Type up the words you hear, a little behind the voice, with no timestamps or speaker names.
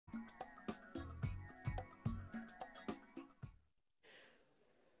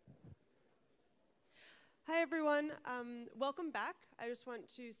everyone. Welcome back. I just want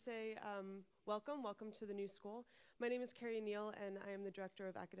to say welcome to the new school. My name is Carrie Neal, and I am the Director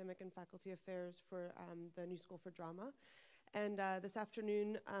of Academic and Faculty Affairs for the New School for Drama. And this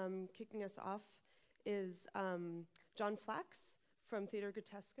afternoon, kicking us off is John Flax from Theater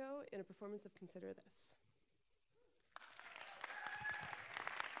Grottesco in a performance of Consider This.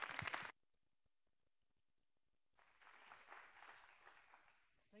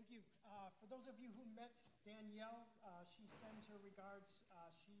 Thank you. For those of you who met Danielle, she sends her regards.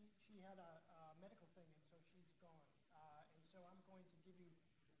 She had a medical thing, and so she's gone. And so I'm going to give you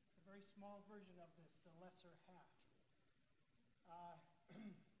a very small version of this, the lesser half.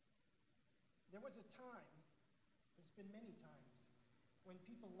 There was a time, there's been many times, when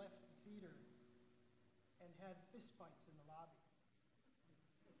people left the theater and had fistfights in the lobby.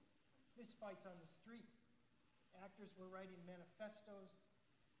 Fistfights on the street. Actors were writing manifestos.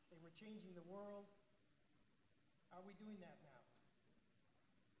 They were changing the world. Are we doing that now?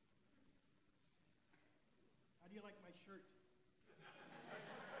 How do you like my shirt?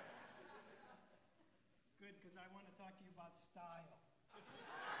 Good, because I want to talk to you about style.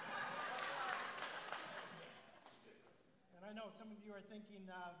 And I know some of you are thinking,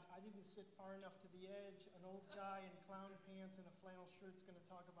 I didn't sit far enough to the edge. An old guy in clown pants and a flannel shirt's going to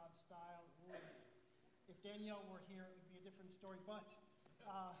talk about style. Ooh. If Danielle were here, it would be a different story. But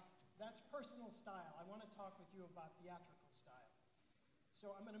that's personal style. I want to talk with you about theatrical style.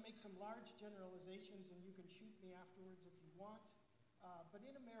 So I'm going to make some large generalizations, and you can shoot me afterwards if you want. But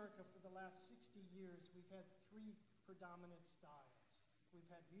in America, for the last 60 years, we've had three predominant styles. We've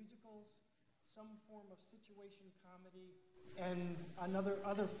had musicals, some form of situation comedy, and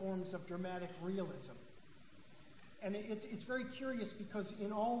other forms of dramatic realism. And it's very curious because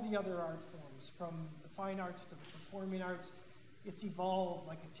in all the other art forms, from the fine arts to the performing arts, it's evolved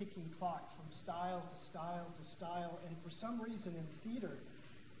like a ticking clock from style to style to style, and for some reason in theater,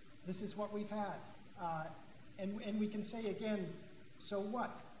 this is what we've had. And we can say again, so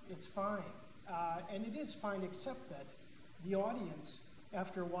what? It's fine. And it is fine, except that the audience,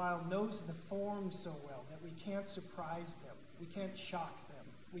 after a while, knows the form so well that we can't surprise them, we can't shock them,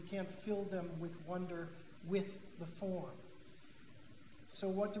 we can't fill them with wonder with the form. So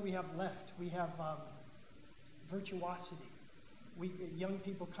what do we have left? We have virtuosity. Young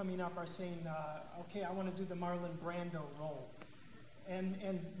people coming up are saying, okay, I want to do the Marlon Brando role. And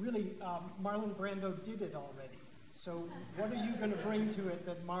really, Marlon Brando did it already. So what are you going to bring to it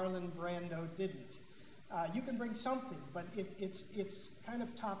that Marlon Brando didn't? You can bring something, but it's kind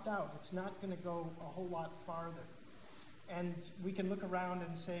of topped out. It's not going to go a whole lot farther. And we can look around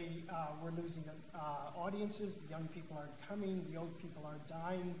and say, we're losing audiences, the young people aren't coming, the old people are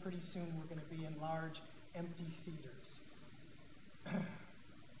dying. Pretty soon we're going to be in large, empty theaters.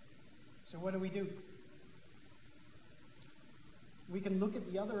 So what do? We can look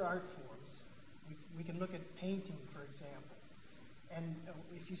at the other art forms. We can look at painting, for example. And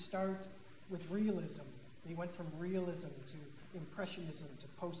if you start with realism, they went from realism to impressionism to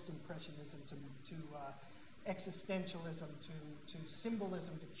post-impressionism to existentialism to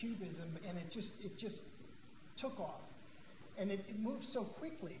symbolism to cubism, and it just took off. And it moves so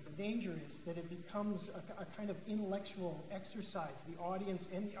quickly. The danger is that it becomes a kind of intellectual exercise. The audience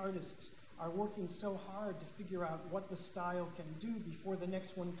and the artists are working so hard to figure out what the style can do before the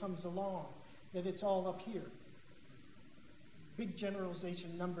next one comes along, that it's all up here. Big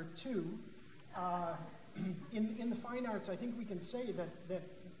generalization number two. In the fine arts, I think we can say that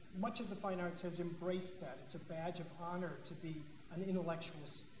much of the fine arts has embraced that. It's a badge of honor to be an intellectual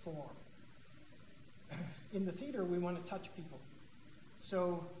form. In the theater, we want to touch people.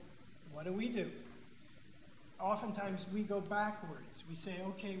 So what do? Oftentimes, we go backwards. We say,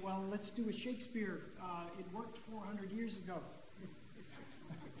 okay, well, let's do a Shakespeare. It worked 400 years ago.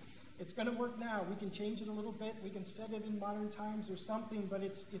 It's going to work now. We can change it a little bit. We can set it in modern times or something, but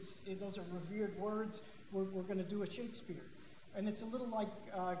those are revered words. We're going to do a Shakespeare. And it's a little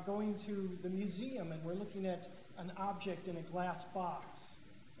like going to the museum and we're looking at an object in a glass box.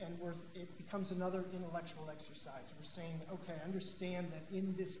 And it becomes another intellectual exercise. We're saying, okay, I understand that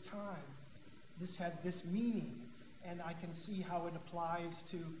in this time, this had this meaning, and I can see how it applies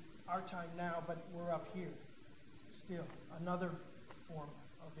to our time now, but we're up here. Still, another form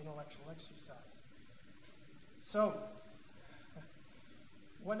of intellectual exercise. So,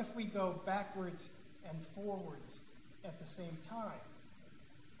 what if we go backwards and forwards at the same time?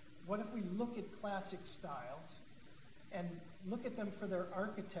 What if we look at classic styles and look at them for their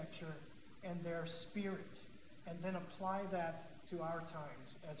architecture and their spirit, and then apply that to our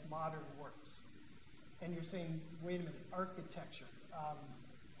times as modern works? And you're saying, wait a minute, architecture.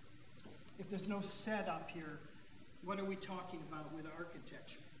 If there's no set up here, What are we talking about with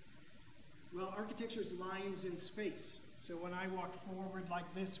architecture? Well, architecture is lines in space. So when I walk forward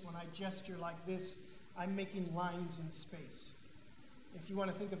like this, when I gesture like this, I'm making lines in space. If you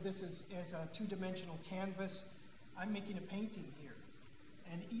want to think of this as a two-dimensional canvas, I'm making a painting here.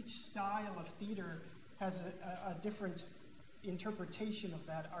 And each style of theater has a different interpretation of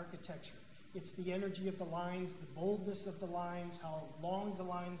that architecture. It's the energy of the lines, the boldness of the lines, how long the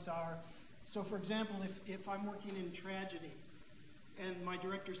lines are. So for example, if I'm working in tragedy, and my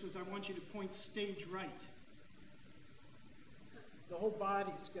director says, I want you to point stage right, the whole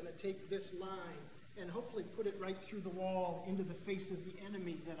body's going to take this line and hopefully put it right through the wall into the face of the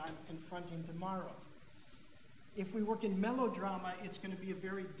enemy that I'm confronting tomorrow. If we work in melodrama, it's going to be a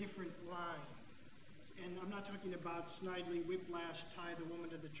very different line. And I'm not talking about Snidely Whiplash, tie the woman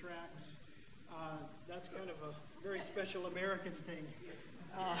to the tracks. That's kind of a very special American thing.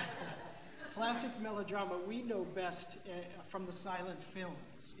 Classic melodrama, we know best from the silent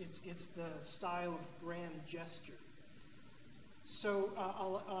films. It's the style of grand gesture. So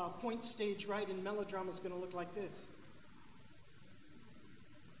I'll point stage right, and melodrama is going to look like this.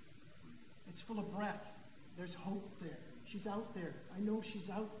 It's full of breath. There's hope there. She's out there. I know she's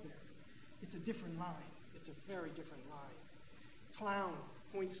out there. It's a different line. It's a very different line. Clown,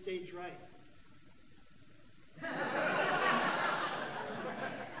 point stage right.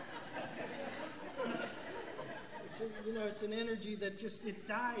 It's an energy that just, it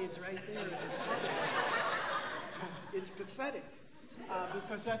dies right there. It's pathetic,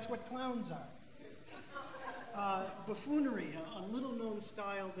 because that's what clowns are. Buffoonery, a little-known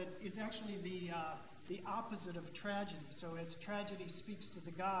style that is actually the opposite of tragedy. So as tragedy speaks to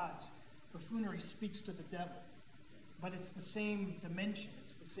the gods, buffoonery speaks to the devil. But it's the same dimension,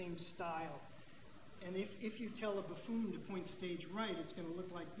 it's the same style. And if you tell a buffoon to point stage right, it's going to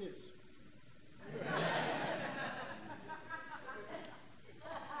look like this.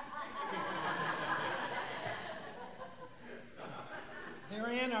 They're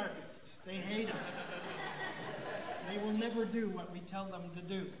anarchists. They hate us. They will never do what we tell them to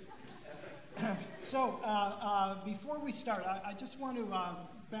do. So before we start, I just want to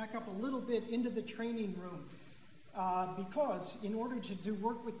back up a little bit into the training room, because in order to do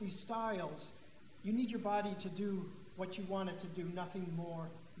work with these styles, you need your body to do what you want it to do, nothing more,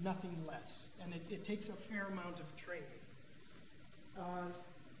 nothing less. And it takes a fair amount of training.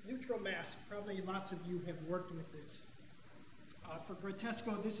 Neutral mask, probably lots of you have worked with this. For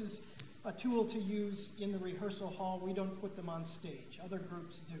Grottesco, this is a tool to use in the rehearsal hall. We don't put them on stage. Other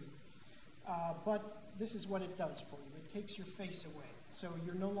groups do. But this is what it does for you. It takes your face away. So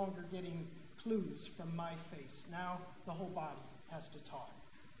you're no longer getting clues from my face. Now the whole body has to talk.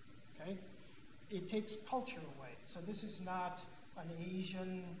 Okay? It takes culture away. So this is not an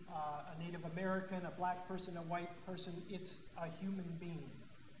Asian, a Native American, a black person, a white person. It's a human being.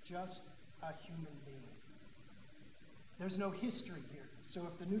 Just a human being. There's no history here. So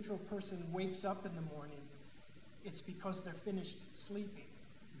if the neutral person wakes up in the morning, it's because they're finished sleeping.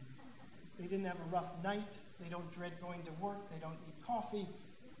 They didn't have a rough night. They don't dread going to work. They don't need coffee.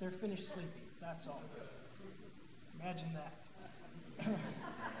 They're finished sleeping. That's all. Imagine that.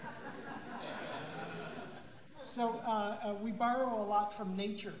 So we borrow a lot from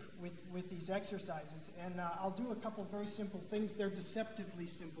nature with these exercises. And I'll do a couple very simple things. They're deceptively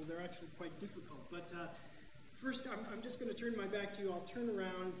simple. They're actually quite difficult. But first, I'm just going to turn my back to you. I'll turn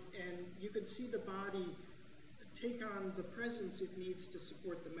around, and you can see the body take on the presence it needs to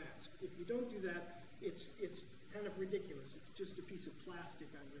support the mask. If you don't do that, it's kind of ridiculous. It's just a piece of plastic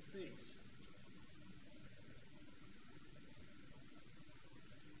on your face.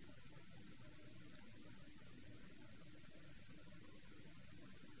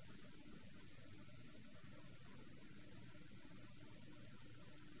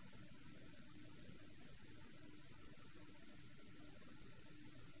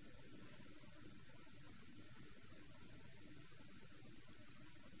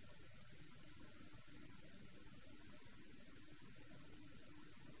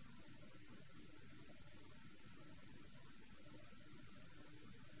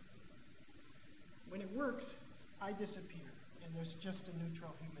 When it works, I disappear, and there's just a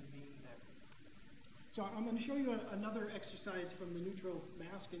neutral human being there. So I'm going to show you another exercise from the neutral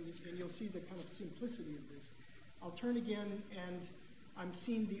mask, and you'll see the kind of simplicity of this. I'll turn again, and I'm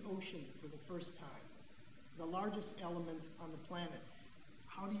seeing the ocean for the first time, the largest element on the planet.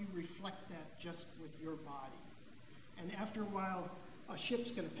 How do you reflect that just with your body? And after a while, a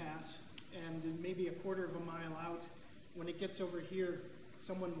ship's going to pass, and maybe a quarter of a mile out, when it gets over here,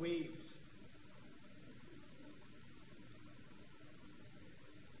 someone waves.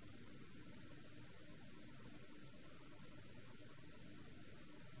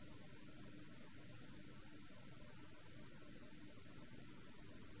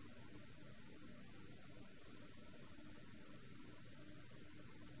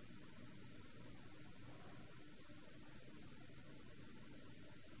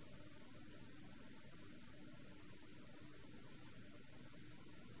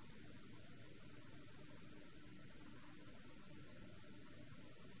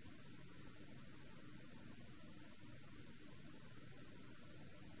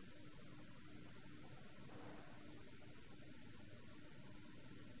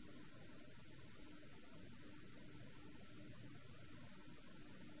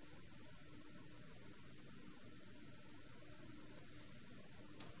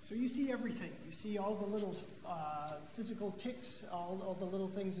 So you see everything. You see all the little physical tics, all the little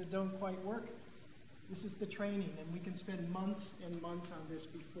things that don't quite work. This is the training, and we can spend months and months on this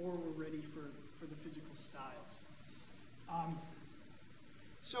before we're ready for the physical styles.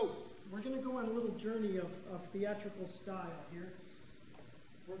 So we're going to go on a little journey of theatrical style here.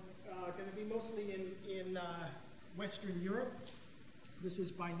 We're going to be mostly in Western Europe. This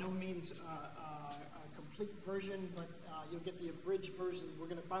is by no means a complete version, but you'll get the abridged version. We're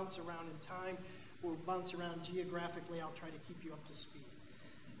going to bounce around in time. We'll bounce around geographically. I'll try to keep you up to speed.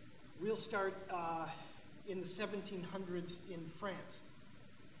 We'll start in the 1700s in France.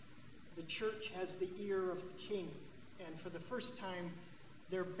 The church has the ear of the king, and for the first time,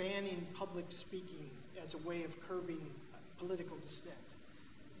 they're banning public speaking as a way of curbing political dissent.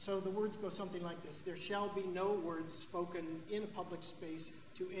 So the words go something like this: there shall be no words spoken in a public space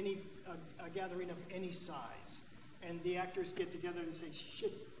to any a gathering of any size. And the actors get together and say,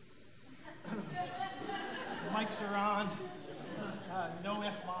 shit. Mics are on. No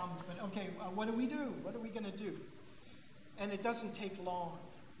F-bombs, but okay, what do we do? What are we going to do? And it doesn't take long.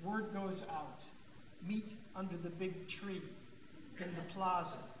 Word goes out. Meet under the big tree in the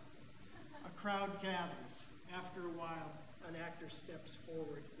plaza. A crowd gathers. After a while, an actor steps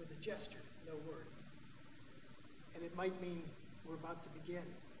forward with a gesture, no words. And it might mean we're about to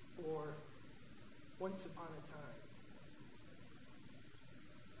begin, or once upon a time.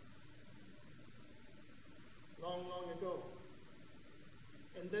 Long, long ago.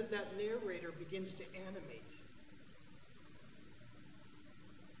 And then that narrator begins to animate.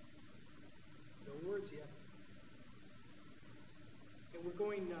 No words yet. And we're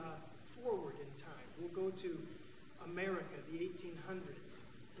going forward in time. We'll go to America, the 1800s,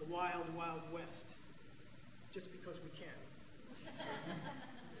 the wild, wild west, just because we can.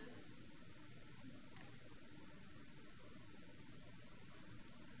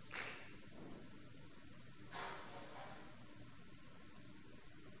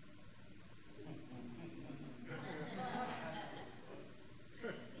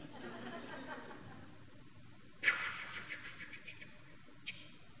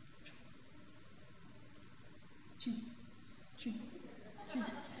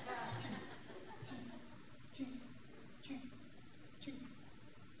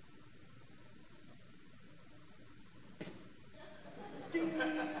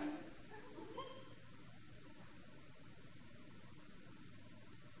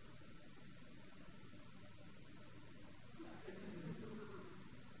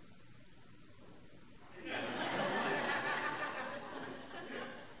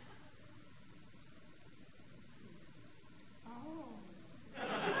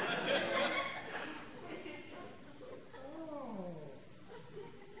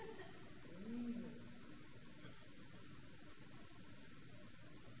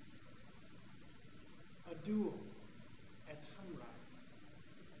 Duel at sunrise.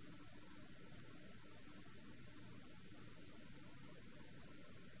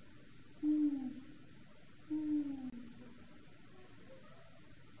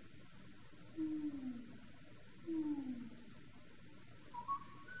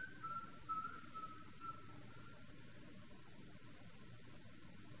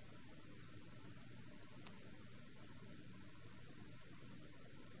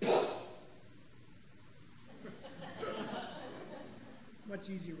 Much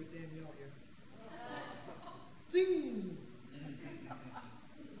easier with Danielle here. Zing!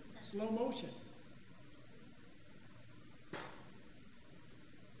 Slow motion.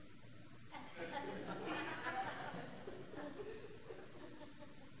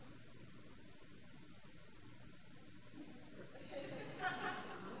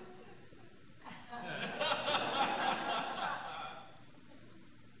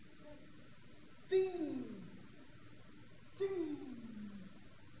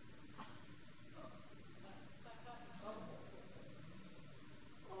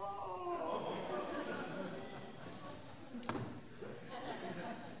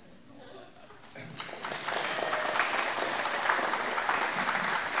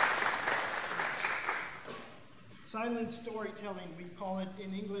 Silent storytelling, we call it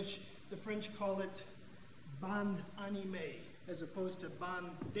in English. The French call it bande animée, as opposed to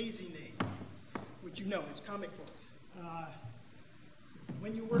bande dessinée, which you know is comic books.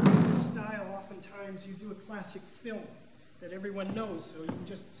 When you work in this style, oftentimes you do a classic film that everyone knows, so you can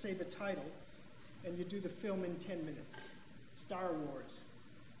just say the title, and you do the film in 10 minutes. Star Wars,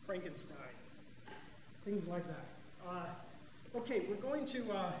 Frankenstein, things like that. Okay, we're going to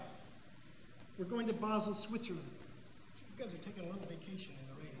Basel, Switzerland. You guys are taking a little vacation in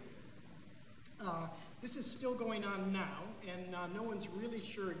the rain. This is still going on now, and no one's really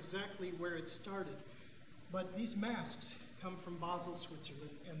sure exactly where it started. But these masks come from Basel,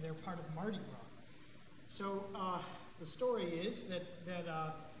 Switzerland, and they're part of Mardi Gras. So the story is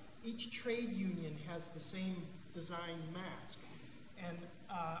that each trade union has the same design mask. And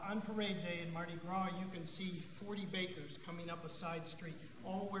on parade day in Mardi Gras, you can see 40 bakers coming up a side street,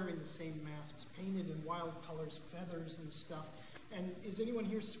 all wearing the same masks, painted in wild colors, feathers and stuff. And is anyone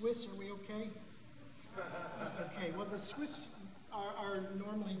here Swiss? Are we okay? Okay, well, the Swiss are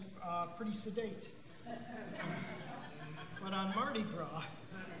normally pretty sedate. But on Mardi Gras,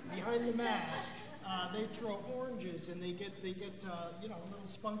 behind the mask, they throw oranges and they get you know, a little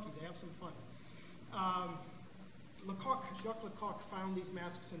spunky. They have some fun. Jacques Lecoq found these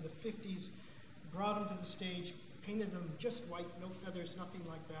masks in the 50s, brought them to the stage, painted them just white, no feathers, nothing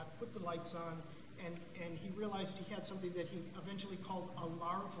like that, put the lights on, and he realized he had something that he eventually called a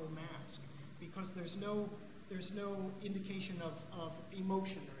larval mask, because there's no indication of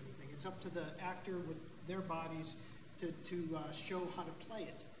emotion or anything. It's up to the actor with their bodies to show how to play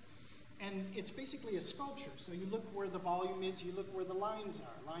it. And it's basically a sculpture. So you look where the volume is, you look where the lines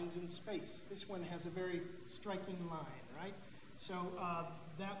are, lines in space. This one has a very striking line, right? So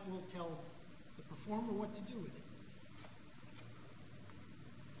that will tell the performer what to do with it.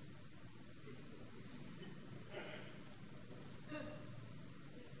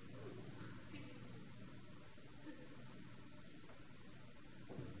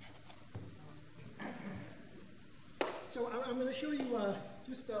 So I'm going to show you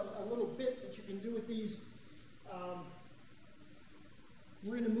just a little bit that you can do with these.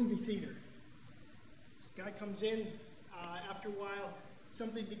 We're in a movie theater. This guy comes in, after a while,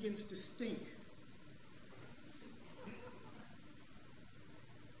 something begins to stink.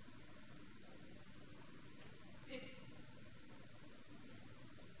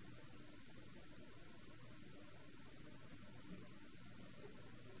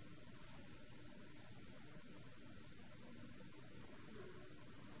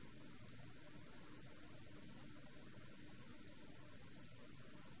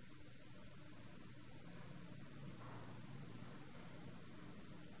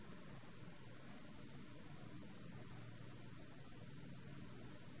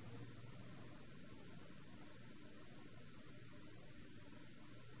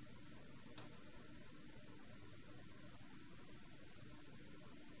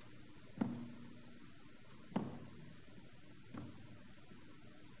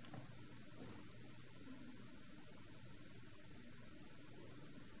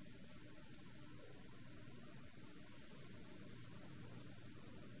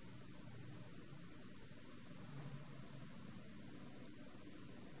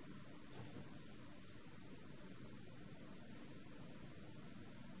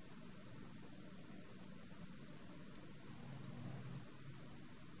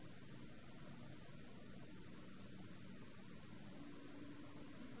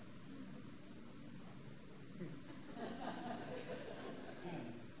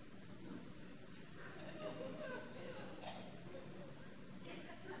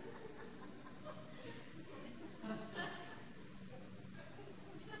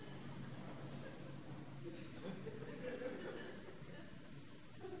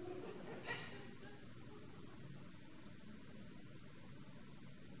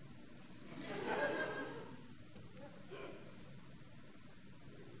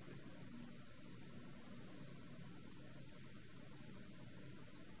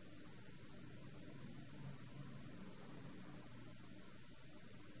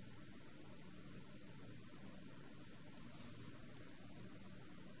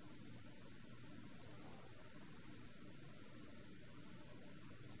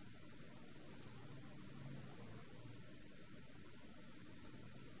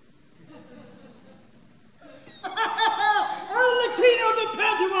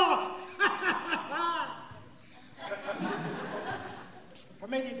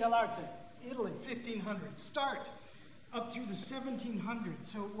 Commedia dell'arte, Italy, 1500. Start up through the 1700s.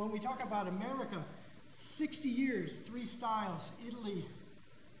 So when we talk about America, 60 years, 3 styles. Italy,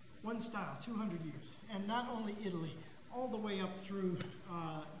 1 style, 200 years. And not only Italy, all the way up through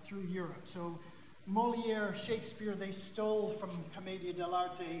Europe. So Molière, Shakespeare, they stole from Commedia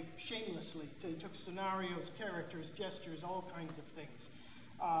dell'arte shamelessly. They took scenarios, characters, gestures, all kinds of things.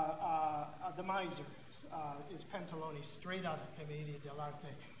 The Miser is Pantalone, straight out of Commedia dell'arte.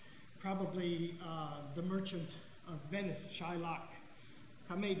 Probably The Merchant of Venice, Shylock,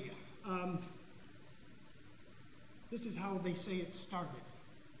 Commedia. This is how they say it started.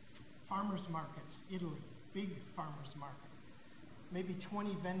 Farmers markets, Italy, big farmers market. maybe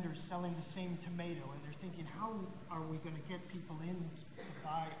 20 vendors selling the same tomato, and they're thinking, how are we going to get people in to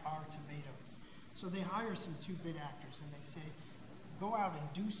buy our tomatoes? So they hire some two-bit actors, and they say, go out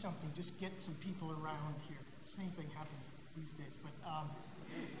and do something, just get some people around here. Same thing happens these days, but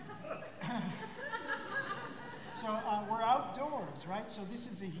so we're outdoors, right? So this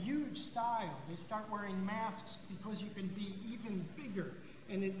is a huge style. They start wearing masks because you can be even bigger.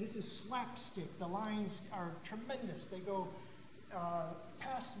 And this is slapstick. The lines are tremendous. They go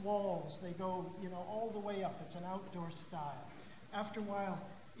past walls. They go, all the way up. It's an outdoor style. After a while,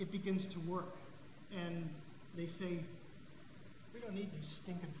 it begins to work. And they say, we don't need these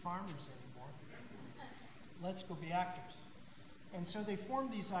stinking farmers anymore. Let's go be actors. And so they form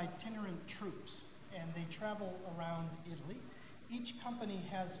these itinerant troupes, and they travel around Italy. Each company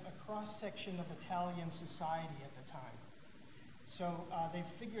has a cross-section of Italian society at the time. So they've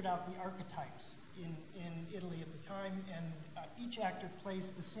figured out the archetypes in Italy at the time, and each actor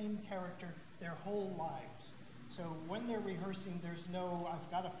plays the same character their whole lives. So when they're rehearsing, there's no, I've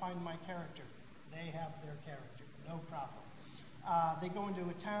got to find my character. They have their character, no problem. They go into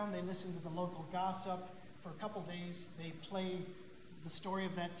a town, they listen to the local gossip. For a couple days, they play the story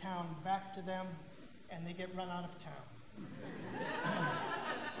of that town back to them, and they get run out of town.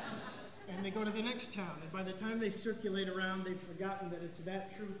 And they go to the next town, and by the time they circulate around, they've forgotten that it's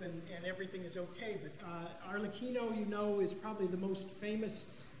that troupe and everything is okay. But Arlecchino, is probably the most famous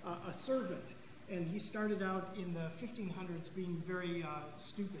a servant, and he started out in the 1500s being very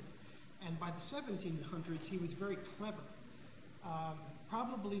stupid. And by the 1700s, he was very clever.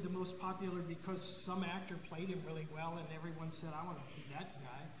 Probably the most popular because some actor played him really well, and everyone said, I want to be that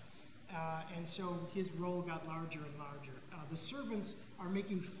guy. And so his role got larger and larger. The servants are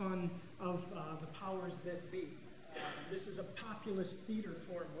making fun of the powers that be. This is a populist theater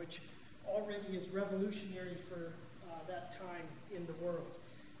form, which already is revolutionary for that time in the world.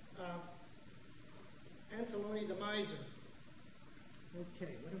 Pantalone the Miser.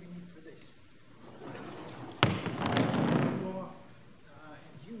 Okay, what do we need for this? You off,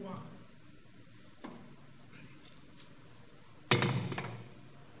 and you on.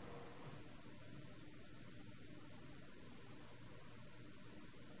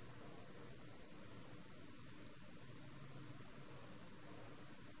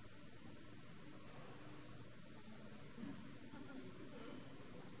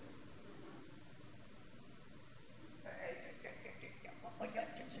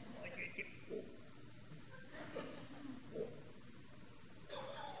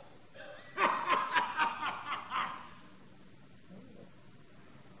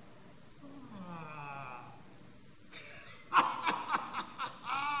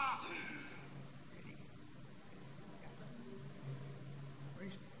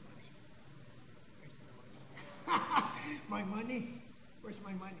 My money? Where's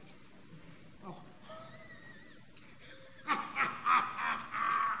my money? Oh.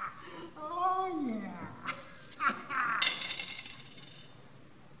 Oh, yeah.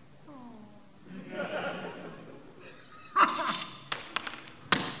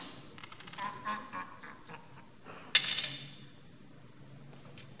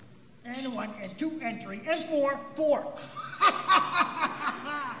 And 1 and 2 and 3 and 4.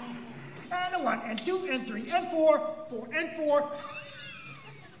 And 1 and 2 and 3 and 4 and 4.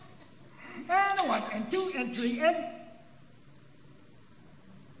 And 1 and 2 and 3 and.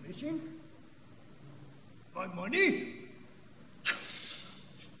 Listen. My money.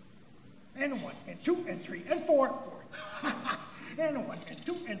 And 1 and 2 and 3 and 4. And 1 and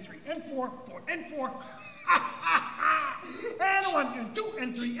 2 and 3 and 4 and 4. And 1 and 2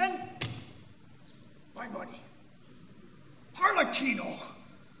 and 3 and. My money. Arlecchino.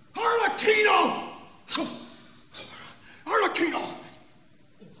 Arlecchino! Arlecchino!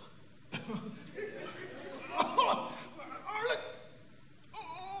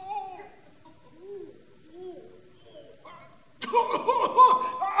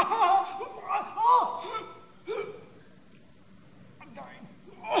 I'm dying.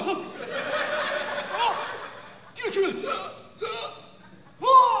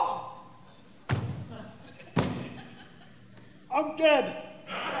 I'm dead.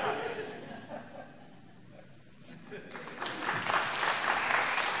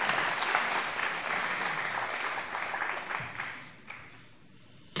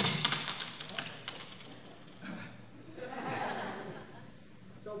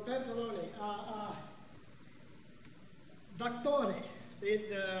 Doctore.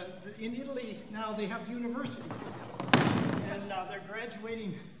 In Italy now they have universities, and they're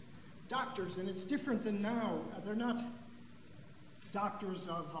graduating doctors, and it's different than now. They're not doctors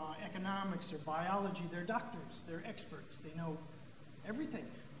of economics or biology. They're doctors. They're experts. They know everything.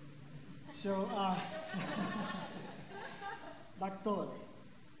 So, Doctor.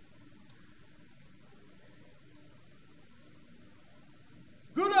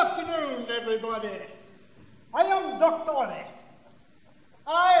 Good afternoon, everybody. I am Doctor.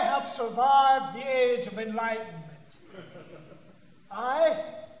 I have survived the age of enlightenment. I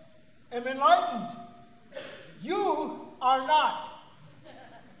am enlightened. You are not.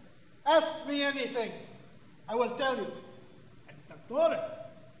 Ask me anything. I will tell you. I'm Doctor.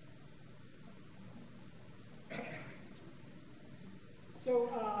 So,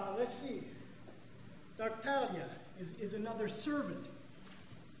 let's see. Dartalia is another servant.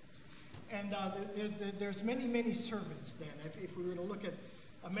 And there's many, many servants then. If we were to look at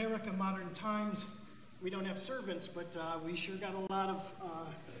America modern times, we don't have servants, but we sure got a lot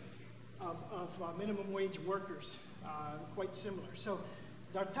of minimum wage workers, quite similar. So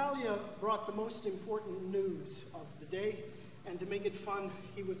Dartalia brought the most important news of the day, and to make it fun,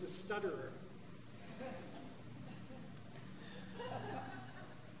 he was a stutterer.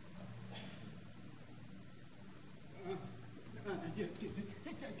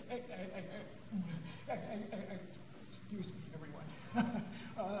 Excuse me, everyone.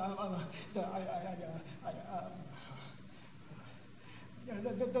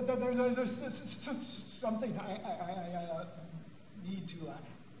 There's something I need to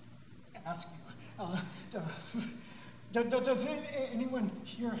ask you. Does anyone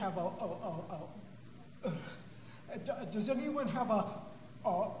here have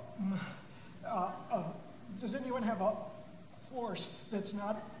does anyone have a horse that's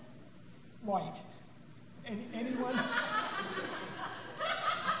not white? Anyone?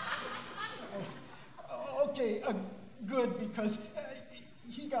 Okay, good, because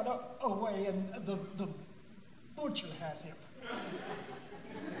he got away and the butcher has him.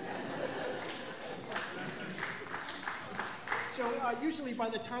 So usually by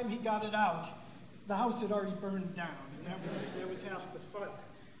the time he got it out, the house had already burned down, and that was half the fun.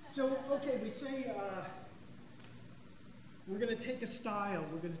 So, okay, we say we're going to take a style,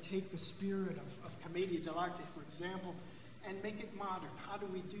 we're going to take the spirit of commedia dell'arte, for example, and make it modern. How do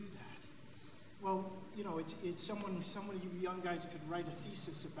we do that? Well, you know, it's someone of you young guys could write a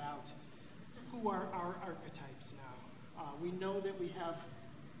thesis about who are our archetypes now. We know that we have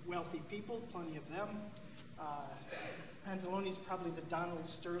wealthy people, plenty of them. Pantaloni's probably the Donald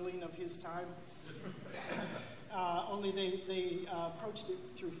Sterling of his time. Only they approached it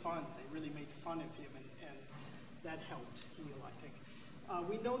through fun. They really made fun of him, and that helped heal, I think.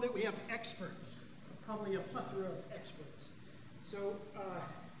 We know that we have experts, probably a plethora of experts. So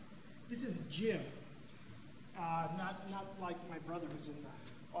this is Jim. Not like my brother who's in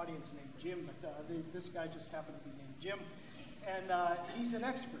the audience named Jim, but this guy just happened to be named Jim. And he's an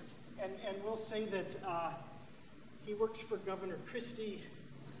expert. And we'll say that he works for Governor Christie.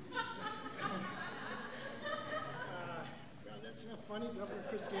 That's not funny. Governor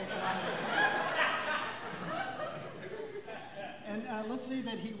Christie has a lot of And let's say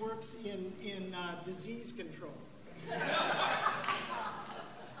that he works in disease control.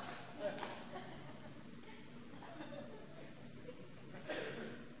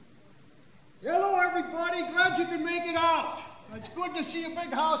 Hello, everybody. Glad you can make it out. It's good to see a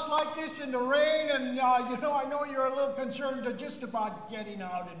big house like this in the rain, and you know, I know you're a little concerned just about getting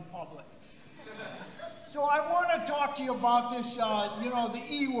out in public. So I want to talk to you about this, you know, the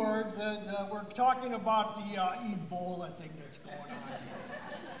E word. We're talking about the Ebola thing that's going on.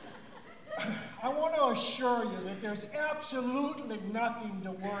 I want to assure you that there's absolutely nothing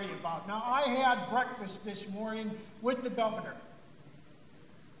to worry about. Now, I had breakfast this morning with the governor.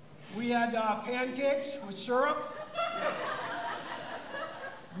 We had pancakes with syrup,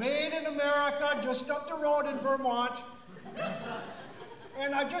 made in America, just up the road in Vermont.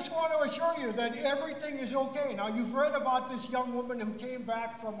 And I just want to assure you that everything is okay. Now, you've read about this young woman who came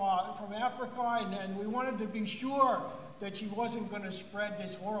back from Africa, and we wanted to be sure that she wasn't going to spread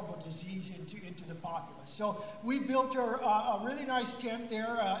this horrible disease into the populace. So we built her a really nice tent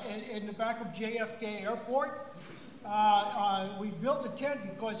there in the back of JFK Airport. We built a tent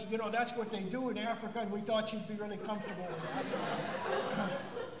because, you know, that's what they do in Africa, and we thought she'd be really comfortable with that.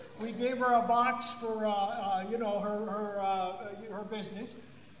 We gave her a box for, you know, her business.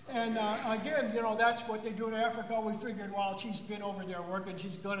 And again, you know, that's what they do in Africa. We figured, well, she's been over there working,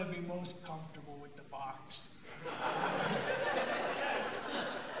 she's going to be most comfortable with the box.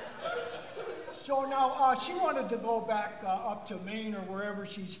 So now she wanted to go back up to Maine or wherever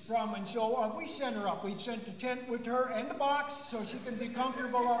she's from, and so we sent her up. We sent the tent with her and the box so she can be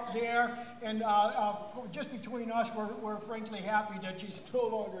comfortable up there. And just between us, we're frankly happy that she's no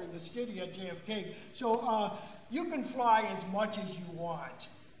longer in the city at JFK. So you can fly as much as you want.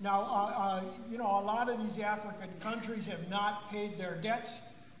 Now, you know, a lot of these African countries have not paid their debts,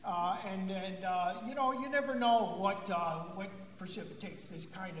 and you know, you never know what precipitates this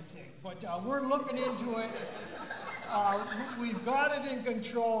kind of thing. But we're looking into it. We've got it in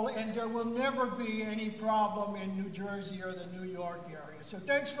control, and there will never be any problem in New Jersey or the New York area. So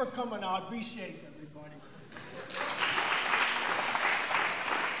thanks for coming out. Be safe, everybody.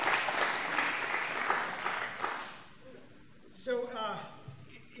 So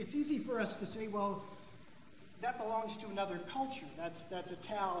it's easy for us to say, well, that belongs to another culture. That's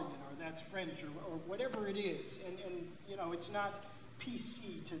Italian, or that's French, or whatever it is. And you know, it's not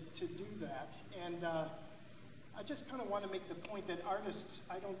PC to do that. And I just kind of want to make the point that artists,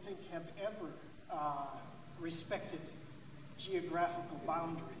 I don't think, have ever respected geographical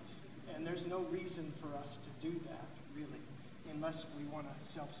boundaries. And there's no reason for us to do that, really, unless we want to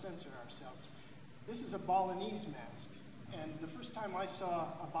self-censor ourselves. This is a Balinese mask. And the first time I saw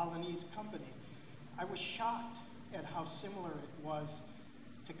a Balinese company, I was shocked at how similar it was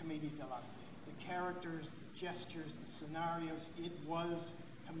to commedia dell'arte. The characters, the gestures, the scenarios, it was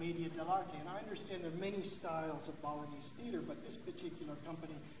commedia dell'arte. And I understand there are many styles of Balinese theater, but this particular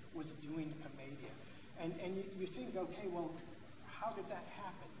company was doing commedia. And you think, okay, well, how did that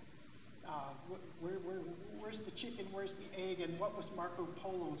happen? Where's the chicken, where's the egg, and what was Marco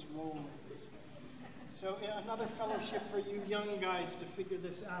Polo's role in this? So another fellowship for you young guys to figure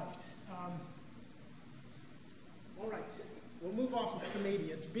this out. All right, we'll move off of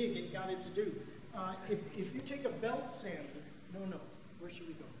commedia. It's big, it got its due. If you take a belt sander, no, where should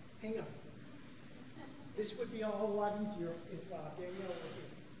we go? Hang on. This would be a whole lot easier if Danielle were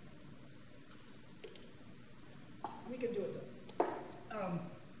here. We can do it though.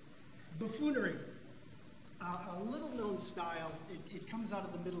 Buffoonery, a little known style. It comes out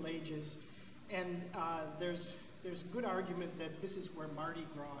of the Middle Ages, and there's good argument that this is where Mardi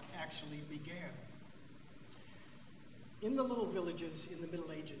Gras actually began. In the little villages in the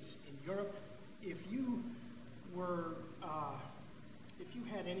Middle Ages in Europe, if you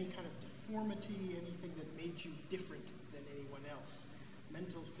had any kind of deformity, anything that made you different than anyone else,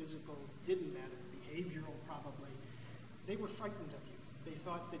 mental, physical, didn't matter, behavioral probably, they were frightened of you. They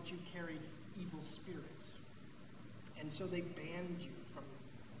thought that you carried evil spirits. And so they banned you from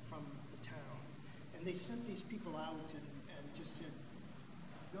the town. And they sent these people out and just said,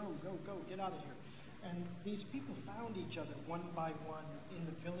 go, get out of here. And these people found each other one by one in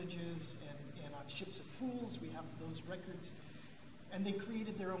the villages and on ships of fools. We have those records. And they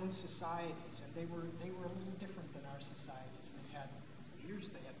created their own societies, and they were a little different than our societies. They had leaders,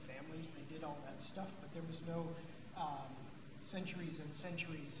 they had families, they did all that stuff, but there was no centuries and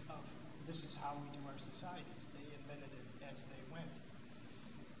centuries of this is how we do our societies. They invented it as they went.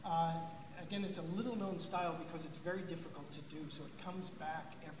 Again, it's a little known style because it's very difficult to do, so it comes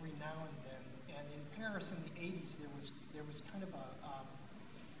back every now and then. And in Paris in the 80s, there was kind of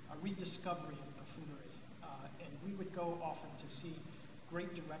a rediscovery of buffoonery. And we would go often to see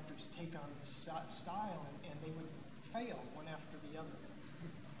great directors take on this style, and they would fail one after the other.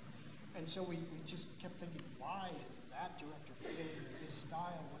 And so we just kept thinking, why is that director failing with this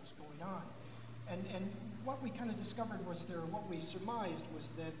style? What's going on? And what we kind of discovered was what we surmised was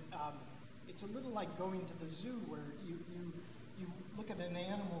that it's a little like going to the zoo where you look at an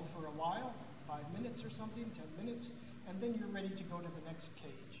animal for a while, 5 minutes or something, 10 minutes, and then you're ready to go to the next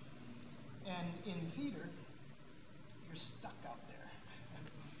cage. And in theater, you're stuck out there.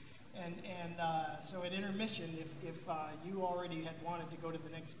 So at intermission, if you already had wanted to go to the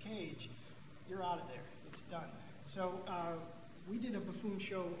next cage, you're out of there. It's done. So we did a buffoon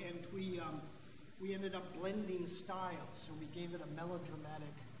show, and we ended up blending styles. So we gave it a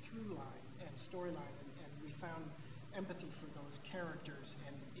melodramatic through line and storyline, and we found empathy for those characters,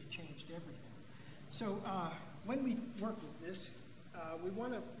 and it changed everything. So when we work with this, we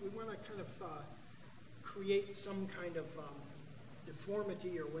want to kind of create some kind of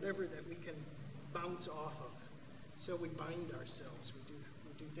deformity or whatever that we can bounce off of. So we bind ourselves. We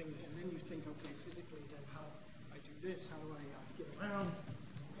do things, and then you think, okay, physically, then how I do this? How do I get around?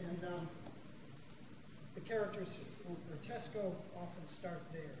 And the characters for Grottesco often start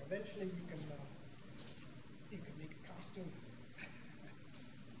there. Eventually, you can make a costume.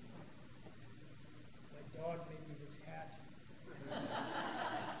 My dog made me this hat.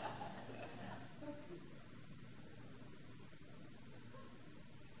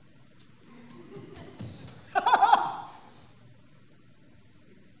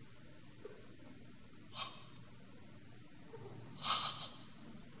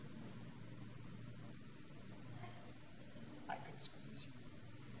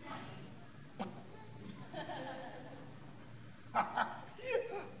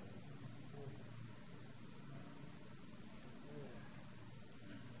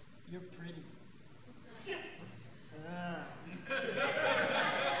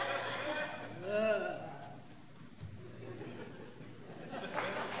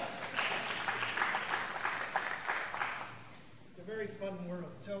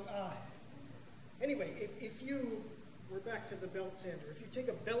 sander. If you take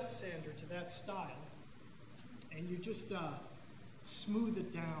a belt sander to that style, and you just smooth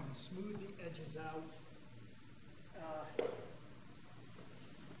it down, smooth the edges out.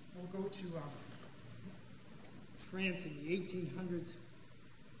 We'll go to France in the 1800s,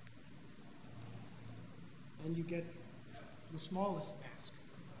 and you get the smallest mask,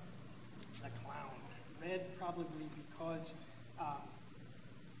 the clown. Red probably because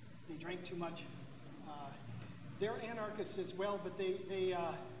they drank too much. They're anarchists as well, but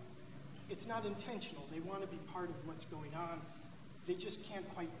it's not intentional. They want to be part of what's going on. They just can't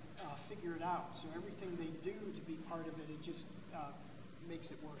quite figure it out. So everything they do to be part of it, it just makes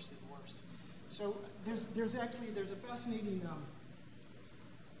it worse and worse. So there's a fascinating,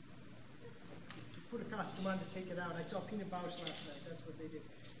 put a costume on to take it out. I saw Peanut Bausch last night. That's what they did.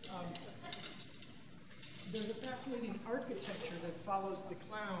 There's a fascinating architecture that follows the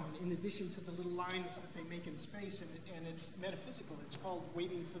clown in addition to the little lines that they make in space, and it's metaphysical. It's called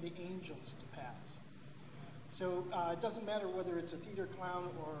waiting for the angels to pass. So it doesn't matter whether it's a theater clown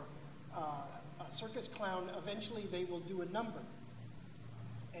or a circus clown, eventually they will do a number.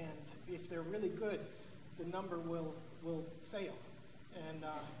 And if they're really good, the number will fail. And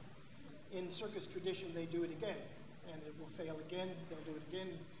in circus tradition, they do it again, and it will fail again, they'll do it again,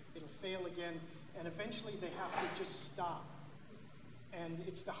 it'll fail again, and eventually they have to just stop. And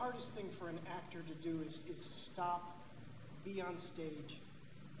it's the hardest thing for an actor to do is stop, be on stage,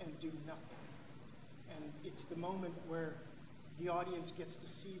 and do nothing. And it's the moment where the audience gets to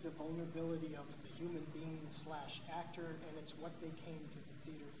see the vulnerability of the human being / actor, and it's what they came to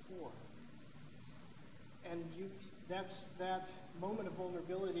the theater for. And that moment of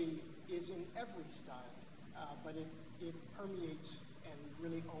vulnerability is in every style, but it permeates and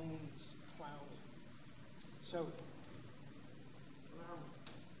really owns clowning. So,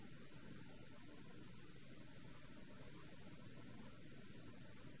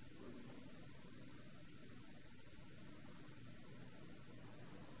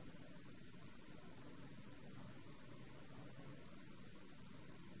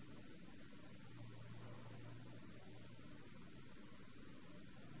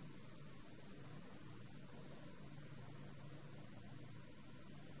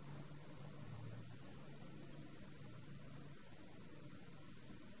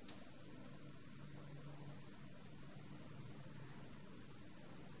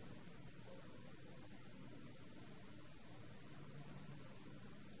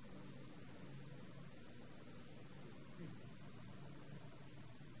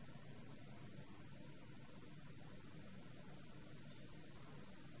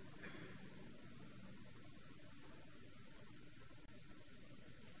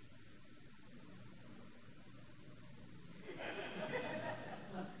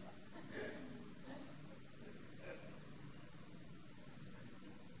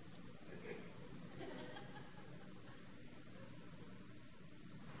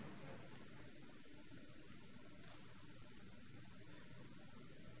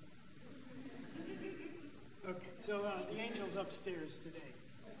 So the angel's upstairs today.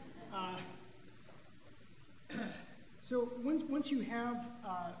 So once you have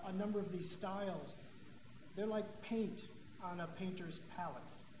a number of these styles, they're like paint on a painter's palette.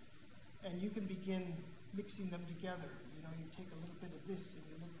 And you can begin mixing them together. You know, you take a little bit of this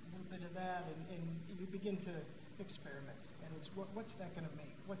and a little bit of that, and you begin to experiment. And it's what's that going to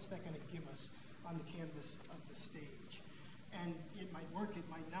make? What's that going to give us on the canvas of the stage? And it might work, it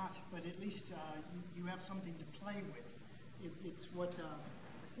might not, but at least you have something to play with. It's what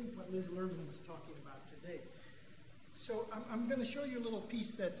I think what Liz Lerman was talking about today. So I'm going to show you a little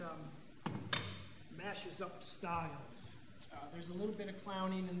piece that mashes up styles. There's a little bit of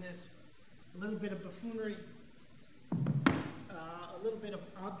clowning in this, a little bit of buffoonery, a little bit of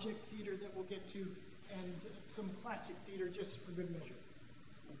object theater that we'll get to, and some classic theater just for good measure.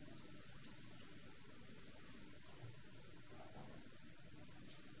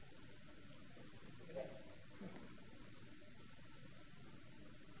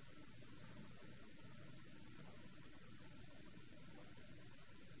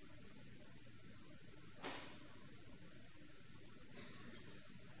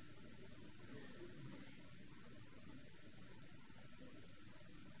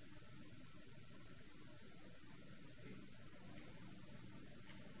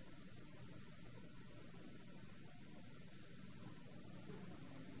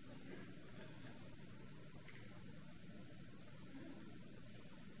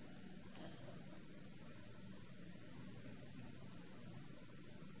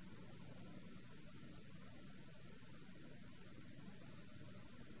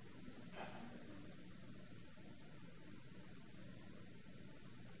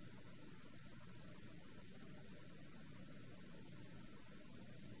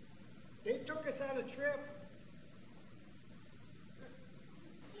 trip.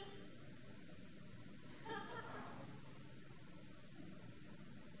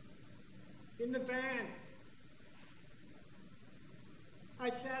 In the van. I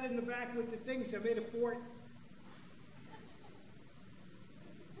sat in the back with the things. I made a fort.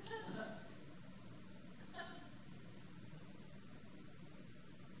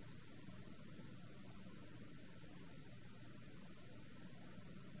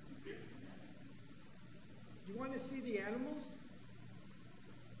 You want to see the animals?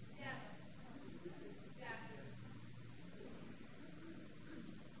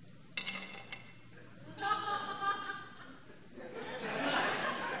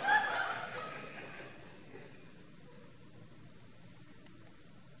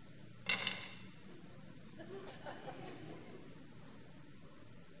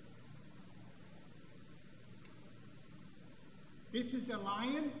 This is a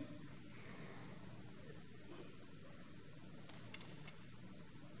lion.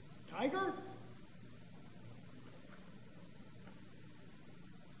 Tiger.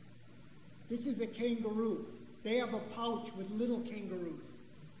 This is a kangaroo. They have a pouch with little kangaroos.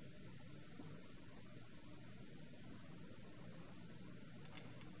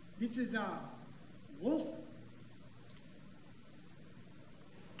 This is a wolf.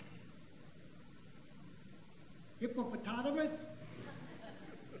 Hippopotamus.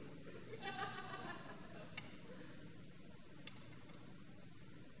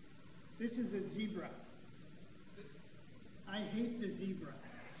 This is a zebra. I hate the zebra.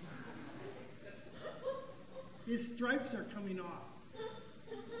 His stripes are coming off.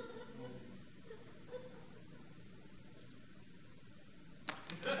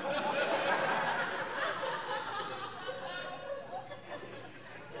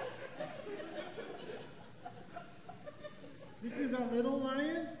 This is a little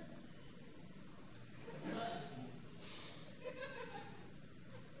lion.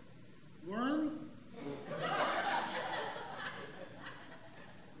 Worm.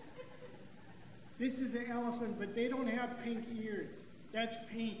 This is an elephant, but they don't have pink ears. That's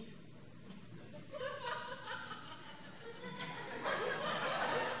paint.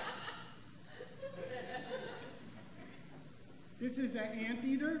 This is an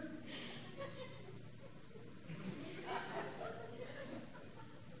anteater.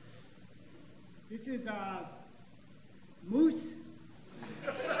 This is a moose.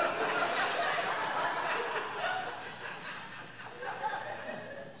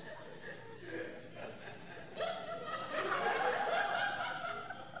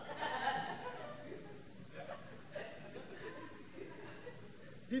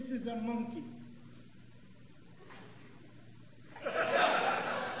 This is a monkey.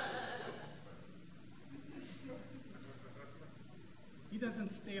 He doesn't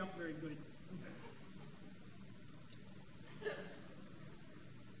stay up very good.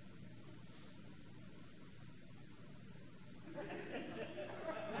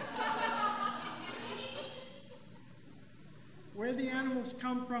 Where the animals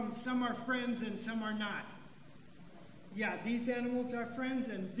come from, some are friends and some are not. Yeah, these animals are friends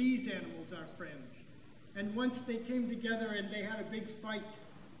and these animals are friends. And once they came together and they had a big fight,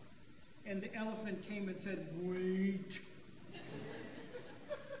 and the elephant came and said, "Wait.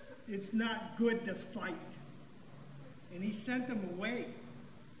 It's not good to fight." And he sent them away.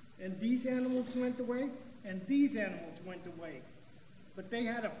 And these animals went away, and these animals went away. But they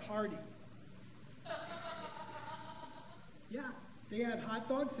had a party. Yeah, they had hot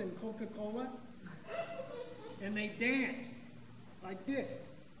dogs and Coca-Cola, and they danced like this.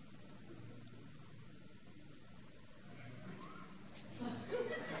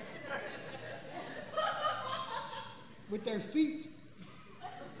 With their feet.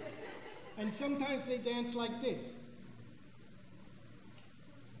 And sometimes they dance like this.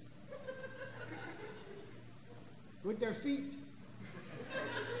 With their feet.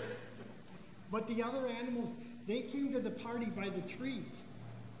 But the other animals, they came to the party by the trees.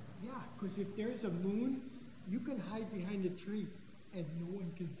 Yeah, because if there's a moon, you can hide behind a tree and no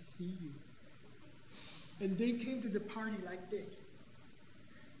one can see you. And they came to the party like this.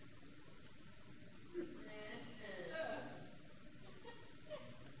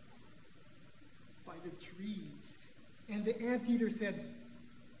 By the trees. And the anteater said,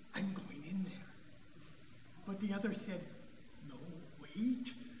 "I'm going in there." But the other said, "No,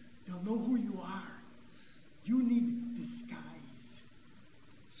 wait. They'll know who you are. You need disguise."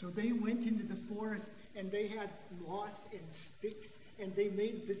 So they went into the forest and they had moss and sticks and they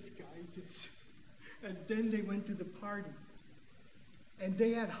made disguises. And then they went to the party. And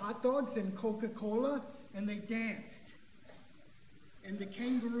they had hot dogs and Coca-Cola and they danced. and the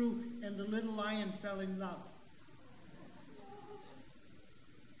kangaroo and the little lion fell in love.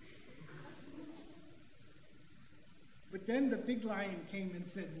 But then the big lion came and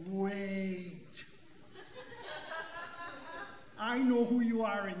said, "Wait. I know who you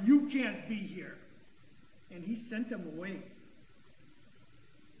are and you can't be here." And he sent them away.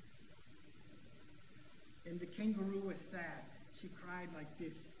 And the kangaroo was sad. She cried like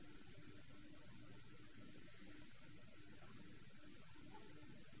this.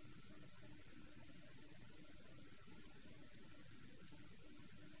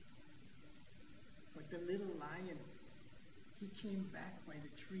 But the little lion, he came back by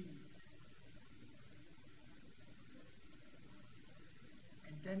the trees.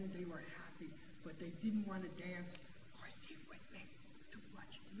 And then they were happy, but they didn't want to dance because they would make too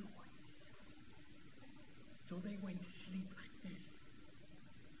much noise. So they went to sleep like this.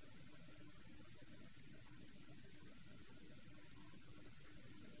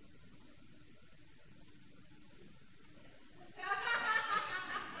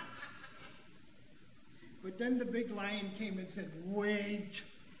 But then the big lion came and said, "Wait.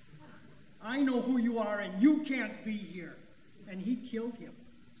 I know who you are and you can't be here." And he killed him.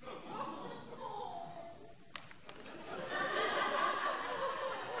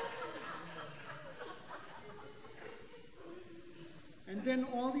 And then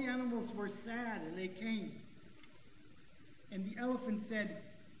all the animals were sad and they came. And the elephant said,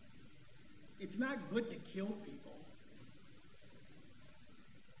 "It's not good to kill people.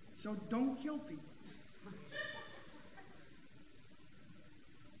 So don't kill people."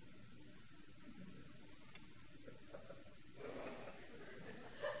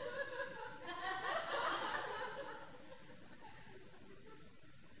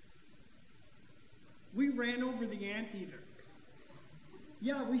 We ran over the anteater.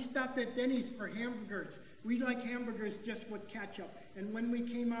 Yeah, we stopped at Denny's for hamburgers. We like hamburgers just with ketchup. And when we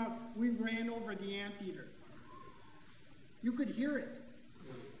came out, we ran over the anteater. You could hear it.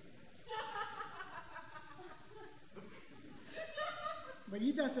 But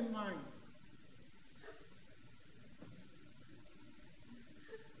he doesn't mind.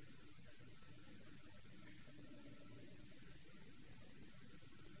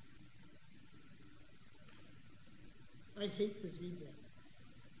 I hate the zebra.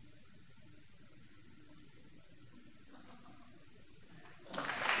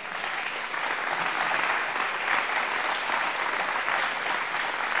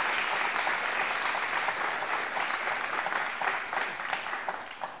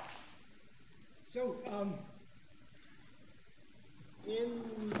 So,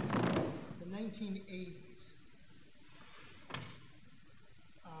 in the 1980s,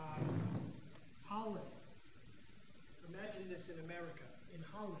 Holland, imagine this in America, in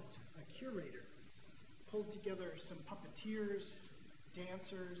Holland, a curator pulled together some puppeteers,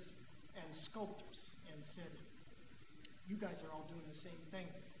 dancers, and sculptors and said, "You guys are all doing the same thing.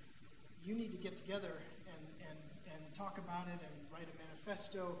 You need to get together and talk about it and write a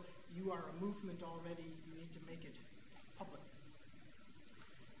manifesto. You are a movement already. You need to make it public."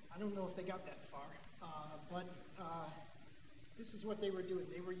 I don't know if they got that far, but this is what they were doing.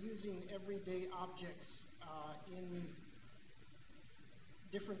 They were using everyday objects in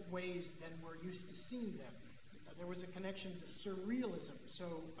different ways than we're used to seeing them. There was a connection to surrealism.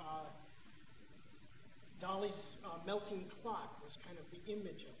 So Dali's melting clock was kind of the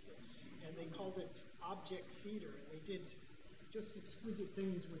image of this, and they called it object theater, and they did just exquisite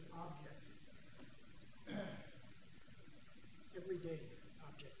things with objects. Everyday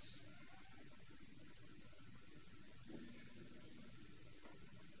objects.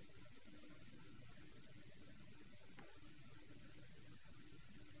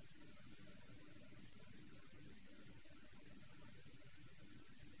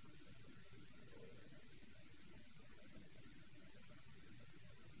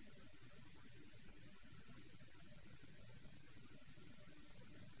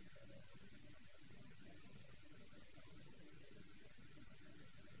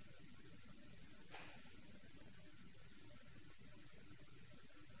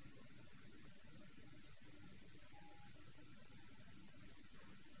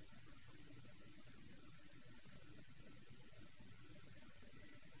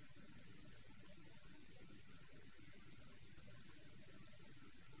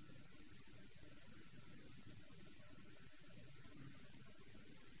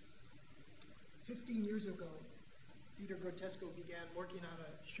 Years ago, Theater Grottesco began working on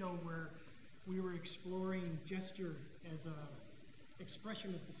a show where we were exploring gesture as an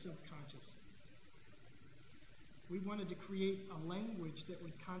expression of the subconscious. We wanted to create a language that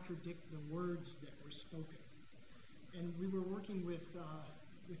would contradict the words that were spoken. And we were working with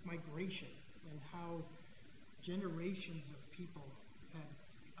migration and how generations of people had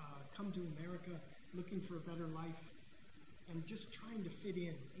come to America looking for a better life and just trying to fit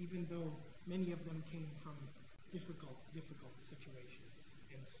in, even though many of them came from difficult situations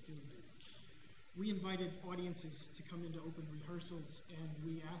and still do. We invited audiences to come into open rehearsals, and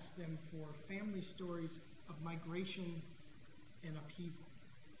we asked them for family stories of migration and upheaval.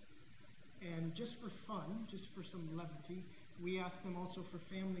 And just for fun, just for some levity, we asked them also for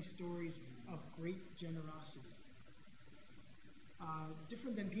family stories of great generosity.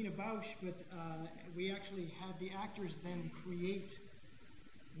 Different than Pina Bausch, but we actually had the actors then create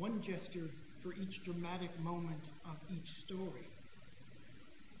one gesture for each dramatic moment of each story.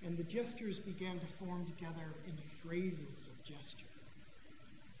 And the gestures began to form together into phrases of gesture.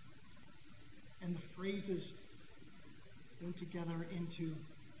 And the phrases went together into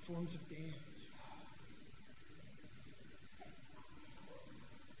forms of dance.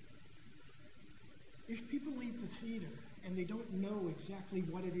 If people leave the theater and they don't know exactly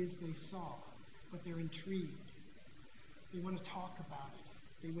what it is they saw, but they're intrigued, they want to talk about it.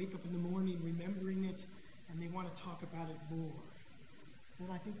 They wake up in the morning remembering it, and they want to talk about it more, then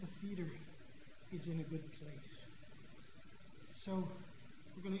I think the theater is in a good place. So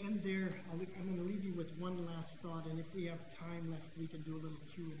we're going to end there. I'm going to leave you with one last thought, and if we have time left, we can do a little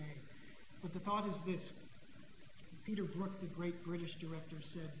Q&A. But the thought is this. Peter Brook, the great British director,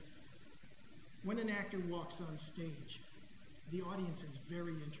 said, when an actor walks on stage, the audience is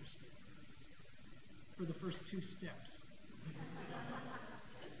very interested for the first 2 steps.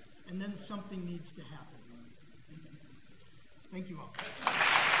 And then something needs to happen. Thank you all.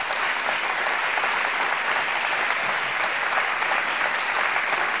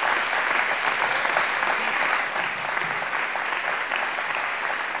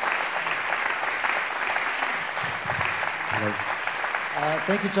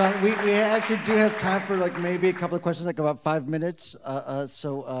 Thank you, John. We actually do have time for like maybe a couple of questions, like about 5 minutes.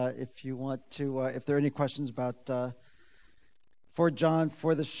 So if you want to, if there are any questions about for John,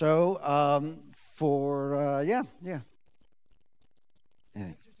 for the show, yeah.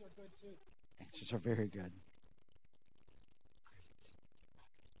 Answers are good too. Answers are very good.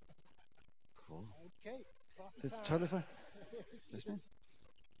 Great. Cool. Okay. That's totally fine. Yes, ma'am.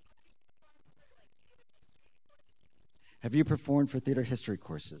 Have you performed for theater history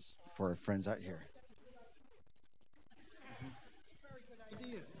courses for our friends out here? Very good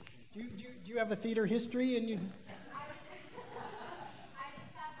idea. Do you have a theater history? And you? I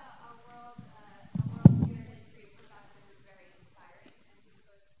just have a world theater history professor who's very inspiring, and he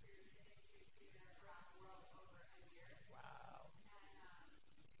goes through the history of theater around the world over a year. Wow.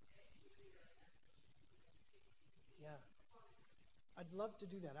 And it really Yeah. I'd love to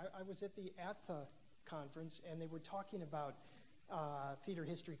do that. I was at the ATHA conference, and they were talking about theater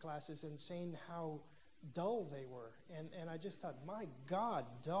history classes and saying how dull they were. And I just thought, my God,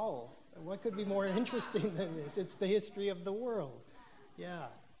 dull. What could be more interesting than this? It's the history of the world. Yeah.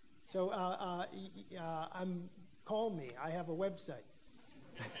 So call me. I have a website.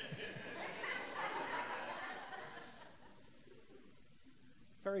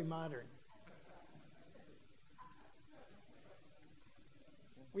 Very modern.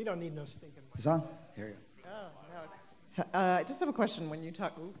 We don't need no stinking. He's on. Here you go. Oh, no, I just have a question. When you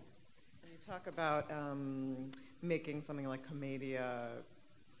talk about making something like commedia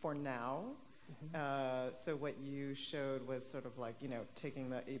for now, so what you showed was sort of like, taking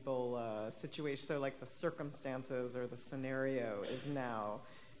the Ebola situation, so like the circumstances or the scenario is now,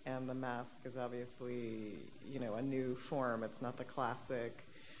 and the mask is obviously, a new form. It's not the classic.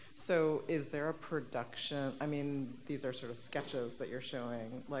 So is there a production, these are sort of sketches that you're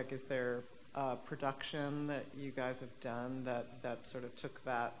showing, like is there a production that you guys have done that sort of took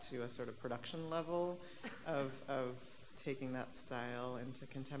that to a sort of production level of taking that style into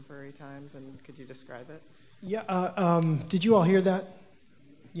contemporary times, and could you describe it? Yeah, did you all hear that?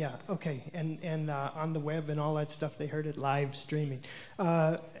 Yeah, okay, and on the web and all that stuff, they heard it live streaming.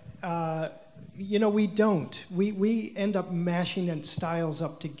 We don't. We end up mashing styles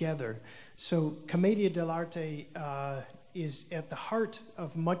up together. So commedia dell'arte is at the heart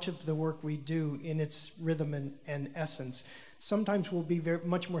of much of the work we do in its rhythm and essence. Sometimes we'll be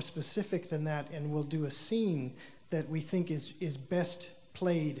much more specific than that, and we'll do a scene that we think is best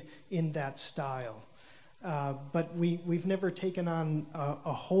played in that style. But we've never taken on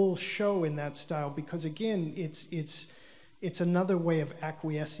a whole show in that style because, again, it's another way of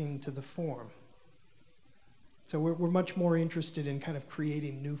acquiescing to the form. So we're much more interested in kind of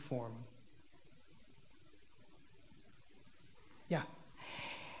creating new form. Yeah.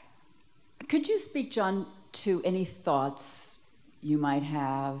 Could you speak, John, to any thoughts you might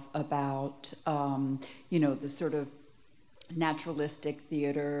have about, you know, the sort of naturalistic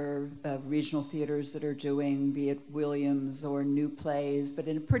theater, regional theaters that are doing, be it Williams or new plays, but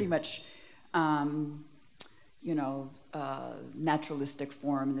in a pretty much, you know, naturalistic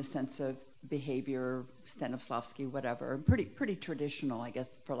form in the sense of behavior, Stanislavski, whatever, pretty traditional, I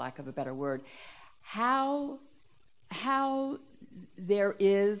guess, for lack of a better word. How there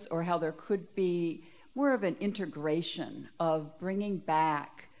is, or how there could be, more of an integration of bringing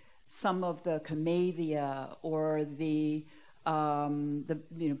back some of the commedia or the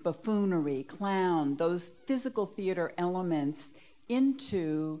you know, buffoonery, clown, those physical theater elements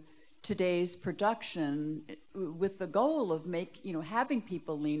into today's production, with the goal of having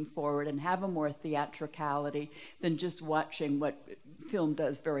people lean forward and have a more theatricality than just watching what film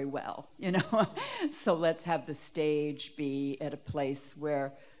does very well, you know. So let's have the stage be at a place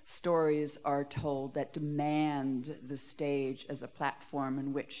where stories are told that demand the stage as a platform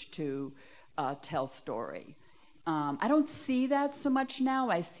in which to tell story. I don't see that so much now.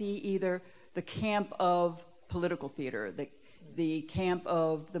 I see either the camp of political theater, the camp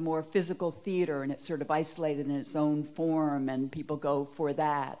of the more physical theater, and it's sort of isolated in its own form, and people go for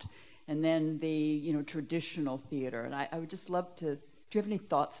that. And then the, you know, traditional theater. And I would just love to, do you have any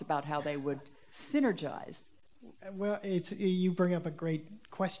thoughts about how they would synergize? Well, you bring up a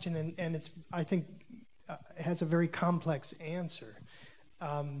great question, and it's, I think, it has a very complex answer.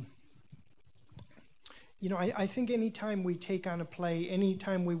 You know, I think anytime we take on a play,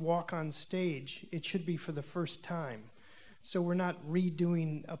 anytime we walk on stage, it should be for the first time. So we're not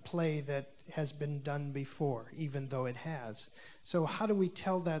redoing a play that has been done before, even though it has. So how do we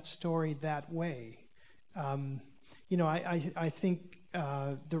tell that story that way? You know, I think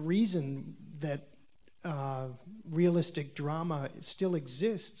the reason that realistic drama still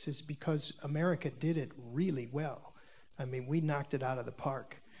exists is because America did it really well. I mean, we knocked it out of the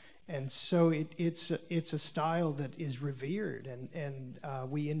park. And so it's a style that is revered, and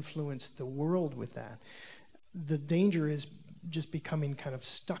we influence the world with that. The danger is just becoming kind of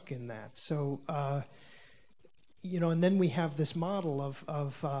stuck in that. So, you know, and then we have this model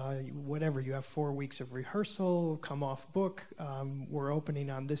of whatever, you have 4 weeks of rehearsal, come off book, we're opening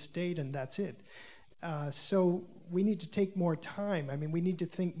on this date, and that's it. So we need to take more time. I mean, we need to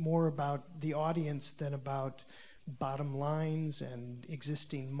think more about the audience than about bottom lines and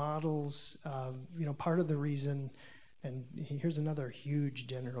existing models. You know, part of the reason, and here's another huge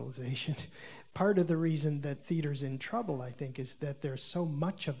generalization, part of the reason that theater's in trouble, I think, is that there's so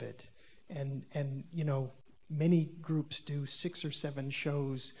much of it. And you know, many groups do 6 or 7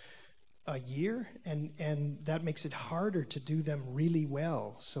 shows a year, and that makes it harder to do them really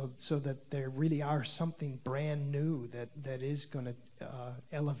well, so that there really are something brand new that is going to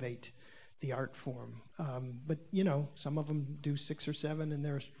elevate the art form. But you know, some of them do 6 or 7, and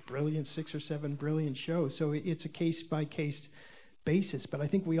there's brilliant 6 or 7 brilliant shows. So it's a case-by-case basis. But I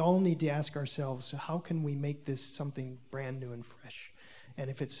think we all need to ask ourselves, how can we make this something brand new and fresh? And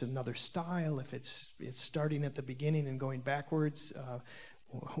if it's another style, if it's starting at the beginning and going backwards,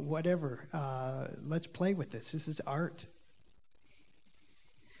 whatever, let's play with this. This is art.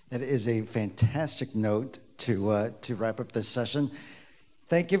 That is a fantastic note to wrap up this session.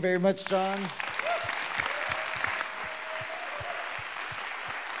 Thank you very much, John.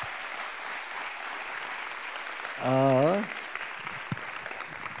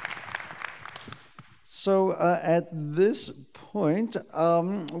 So at this point,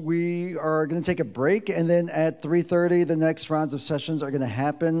 we are going to take a break, and then at 3:30, the next rounds of sessions are going to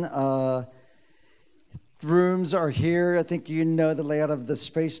happen. Rooms are here. I think you know the layout of the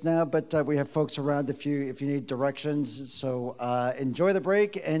space now, but we have folks around if you need directions. So enjoy the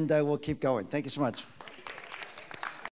break, and we'll keep going. Thank you so much.